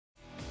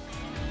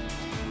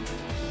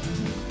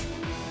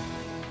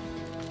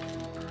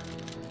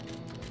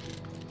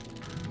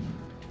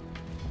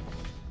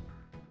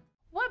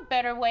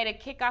better way to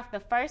kick off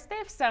the first day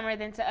of summer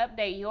than to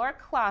update your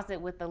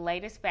closet with the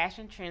latest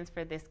fashion trends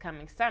for this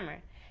coming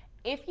summer.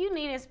 If you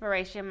need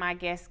inspiration, my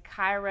guest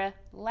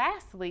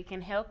Lasley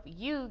can help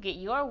you get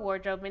your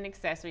wardrobe and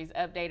accessories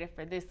updated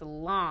for this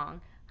long,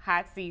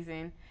 hot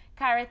season.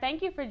 Kyra,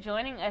 thank you for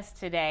joining us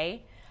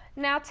today.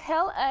 Now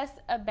tell us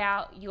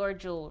about your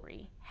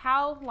jewelry.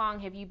 How long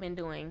have you been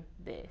doing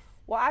this?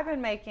 Well, I've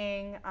been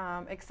making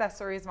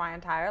accessories my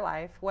entire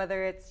life,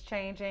 whether it's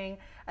changing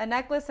a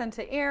necklace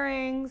into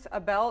earrings, a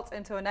belt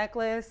into a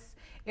necklace,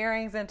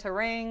 earrings into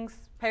rings,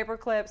 paper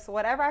clips,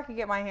 whatever I could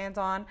get my hands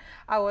on.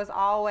 I was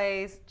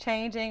always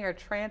changing or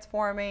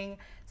transforming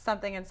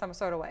something in some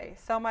sort of way.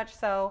 So much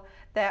so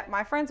that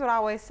my friends would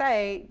always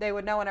say they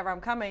would know whenever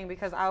I'm coming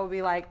because I would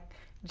be like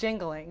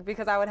jingling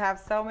because I would have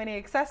so many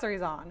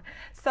accessories on.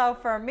 So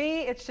for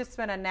me, it's just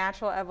been a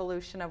natural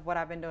evolution of what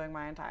I've been doing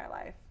my entire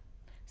life.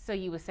 So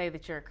you would say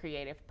that you're a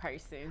creative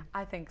person?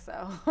 I think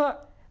so.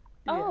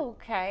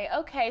 Yeah.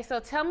 Okay. So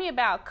tell me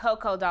about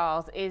KOKO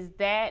Dollz. Is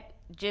that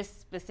just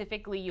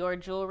specifically your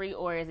jewelry,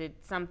 or is it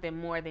something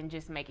more than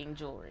just making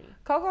jewelry?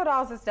 KOKO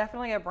Dollz is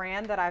definitely a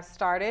brand that I've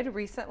started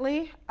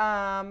recently.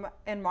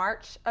 In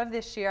March of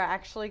this year, I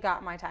actually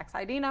got my tax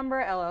ID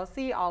number,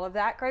 LLC, all of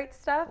that great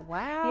stuff.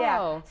 Wow.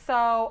 Yeah.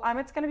 So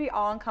it's going to be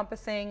all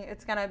encompassing.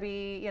 It's going to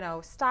be, you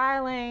know,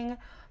 styling,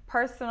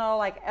 personal,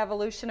 like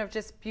evolution of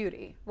just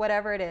beauty,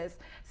 whatever it is.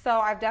 So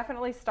I've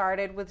definitely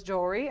started with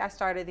jewelry. I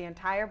started the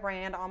entire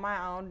brand on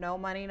my own, no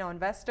money, no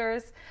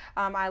investors.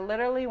 I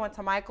literally went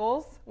to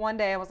Michael's one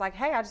day and was like,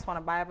 hey, I just want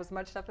to buy up as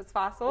much stuff as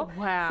possible,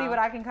 wow, see what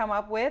I can come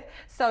up with.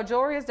 So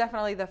jewelry is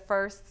definitely the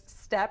first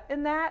step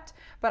in that,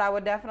 but I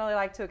would definitely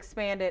like to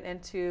expand it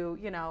into,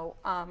 you know,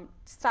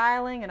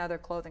 styling and other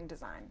clothing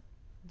design.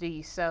 Do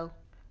you sew?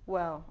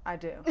 Well, I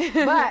do,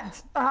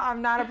 but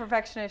I'm not a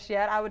perfectionist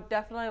yet. I would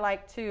definitely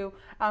like to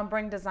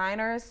bring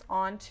designers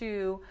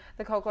onto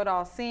the KOKO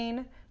Dollz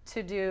scene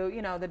to do,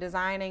 you know, the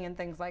designing and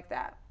things like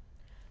that.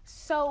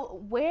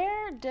 So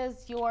where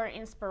does your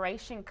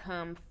inspiration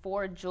come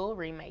for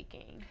jewelry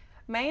making?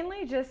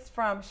 Mainly just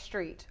from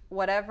street.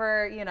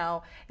 Whatever, you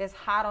know, is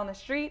hot on the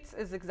streets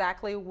is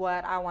exactly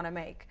what I want to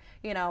make.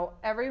 You know,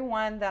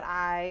 everyone that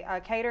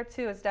I cater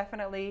to is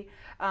definitely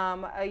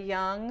a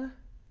young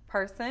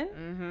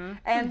person.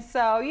 And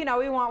so, you know,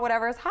 we want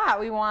whatever is hot.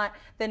 We want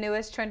the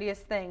newest,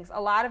 trendiest things.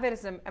 A lot of it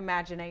is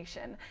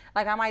imagination.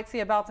 Like I might see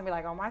a belt and be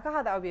like, oh my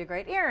God, that would be a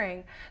great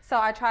earring. So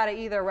I try to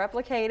either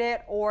replicate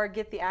it or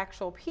get the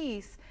actual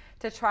piece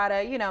to try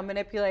to, you know,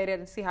 manipulate it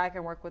and see how I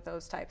can work with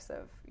those types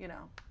of, you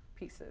know,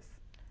 pieces.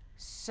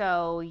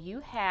 So you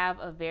have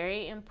a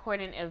very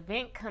important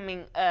event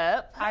coming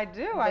up. I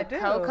do. The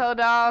KOKO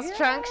Dollz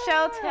Trunk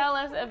Show. Tell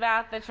us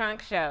about the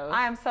trunk show.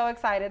 I am so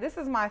excited. This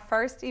is my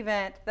first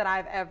event that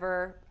I've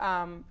ever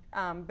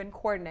been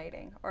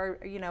coordinating or,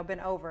 you know, been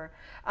over.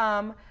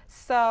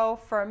 So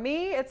for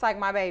me, it's like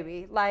my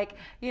baby. Like,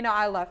 you know,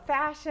 I love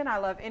fashion. I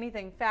love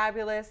anything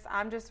fabulous.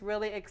 I'm just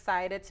really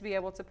excited to be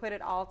able to put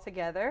it all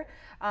together.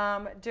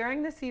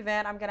 During this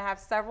event, I'm going to have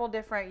several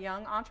different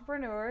young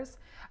entrepreneurs,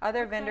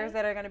 other vendors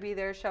that are going to be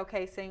there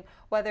showcasing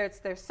whether it's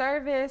their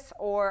service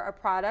or a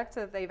product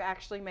that they've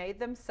actually made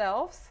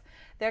themselves.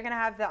 They're going to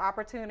have the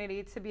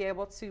opportunity to be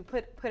able to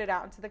put it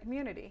out into the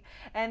community.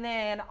 And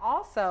then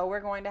also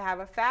we're going to have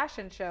a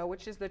fashion show,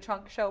 which is the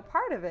trunk show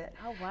part of it.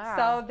 Oh, wow.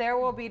 So there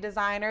will be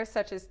designers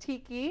such as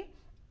Tiki.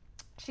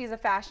 She's a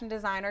fashion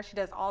designer. She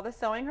does all the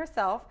sewing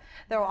herself.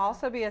 There will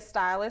also be a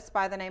stylist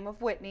by the name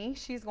of Whitney.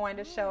 She's going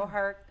to show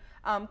her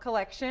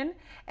collection.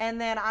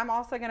 And then I'm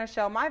also going to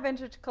show my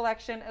vintage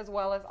collection as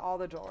well as all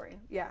the jewelry.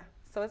 Yeah.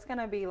 So it's going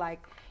to be like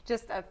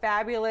just a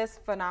fabulous,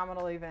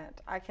 phenomenal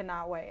event. I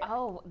cannot wait.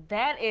 Oh,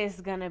 that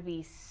is going to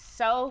be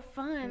so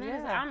fun.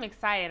 Yeah. I'm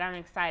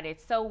excited.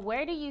 So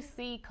where do you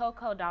see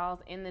KOKO Dollz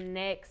in the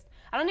next,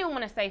 I don't even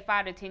want to say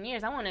 5 to 10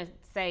 years. I want to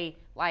say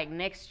like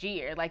next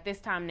year, like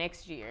this time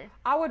next year.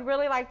 I would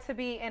really like to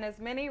be in as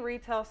many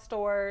retail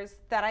stores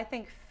that I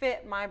think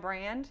fit my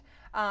brand.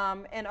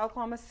 In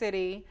Oklahoma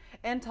City,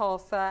 in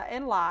Tulsa,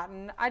 in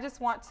Lawton. I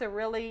just want to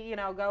really, you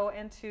know, go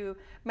into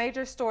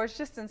major stores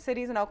just in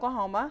cities in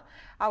Oklahoma.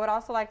 I would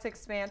also like to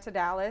expand to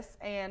Dallas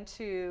and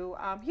to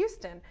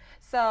Houston.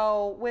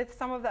 So with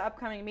some of the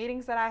upcoming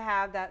meetings that I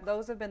have,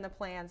 those have been the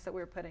plans that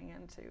we're putting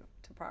into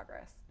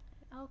progress.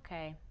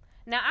 Okay.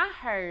 Now I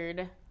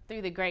heard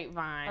through the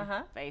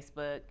grapevine,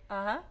 Facebook,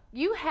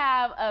 you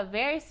have a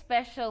very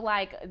special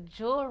like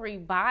jewelry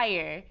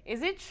buyer.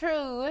 Is it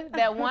true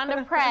that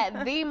Wanda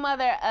Pratt, the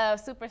mother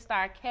of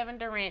superstar Kevin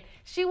Durant,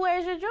 she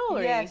wears your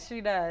jewelry? Yes,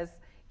 she does.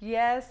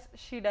 Yes,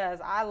 she does.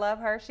 I love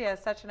her. She has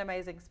such an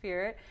amazing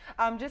spirit.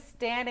 Just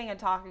standing and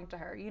talking to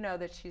her, you know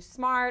that she's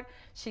smart,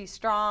 she's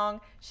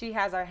strong, she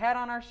has her head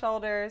on her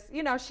shoulders.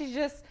 You know, she's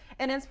just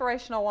an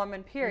inspirational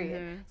woman,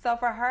 period. So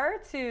for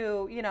her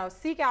to, you know,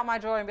 seek out my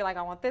jewelry and be like,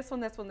 I want this one,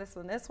 this one, this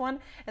one, this one,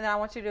 and then I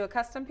want you to do a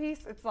custom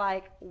piece, it's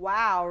like,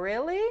 wow,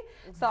 really?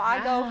 So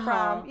I go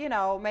from, you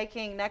know,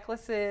 making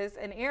necklaces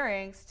and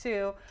earrings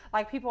to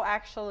like people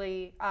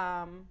actually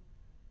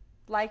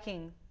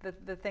liking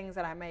the things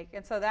that I make.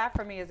 And so that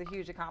for me is a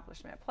huge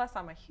accomplishment. Plus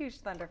I'm a huge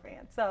Thunder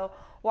fan. So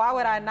why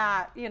would I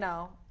not, you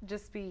know,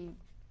 just be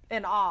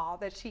in awe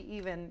that she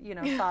even, you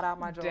know, sought out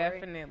my jewelry.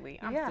 Definitely.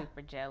 I'm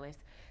super jealous.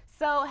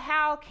 So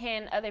how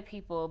can other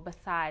people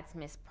besides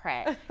Miss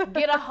Pratt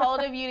get a hold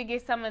of you to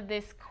get some of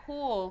this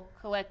cool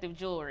collective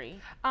jewelry?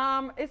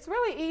 It's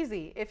really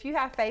easy. If you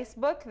have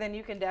Facebook, then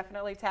you can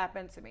definitely tap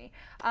into me.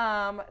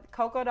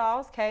 KOKO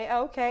Dollz,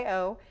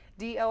 KOKO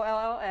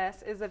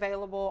Dollz is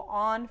available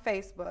on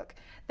Facebook.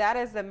 That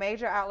is the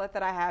major outlet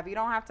that I have. You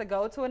don't have to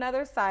go to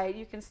another site.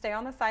 You can stay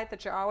on the site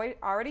that you're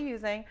already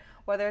using,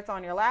 whether it's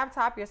on your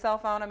laptop, your cell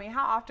phone. I mean,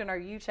 how often are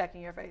you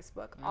checking your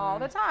Facebook? All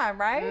the time,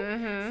 right?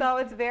 Mm-hmm. So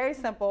it's very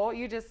simple.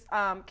 You just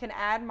can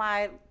add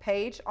my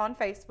page on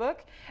Facebook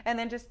and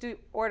then just do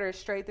orders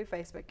straight through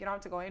Facebook. You don't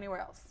have to go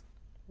anywhere else.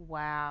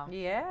 Wow.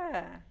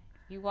 Yeah.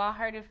 You all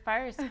heard it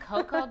first.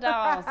 KOKO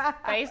Dollz,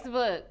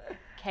 Facebook,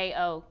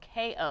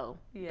 KOKO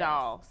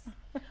Dollz.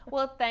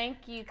 Well,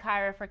 thank you,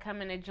 Kyra, for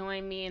coming to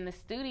join me in the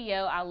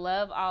studio. I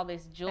love all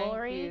this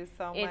jewelry. Thank you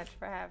so much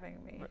for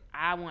having me.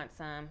 I want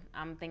some.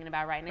 I'm thinking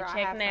about writing a I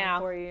check have now.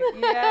 some for you.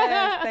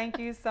 Yes, thank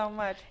you so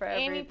much for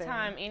everything.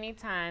 Anytime,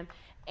 anytime.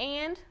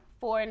 And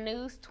for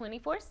News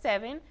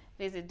 24/7,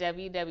 visit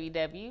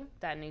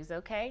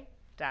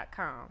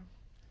www.newsok.com.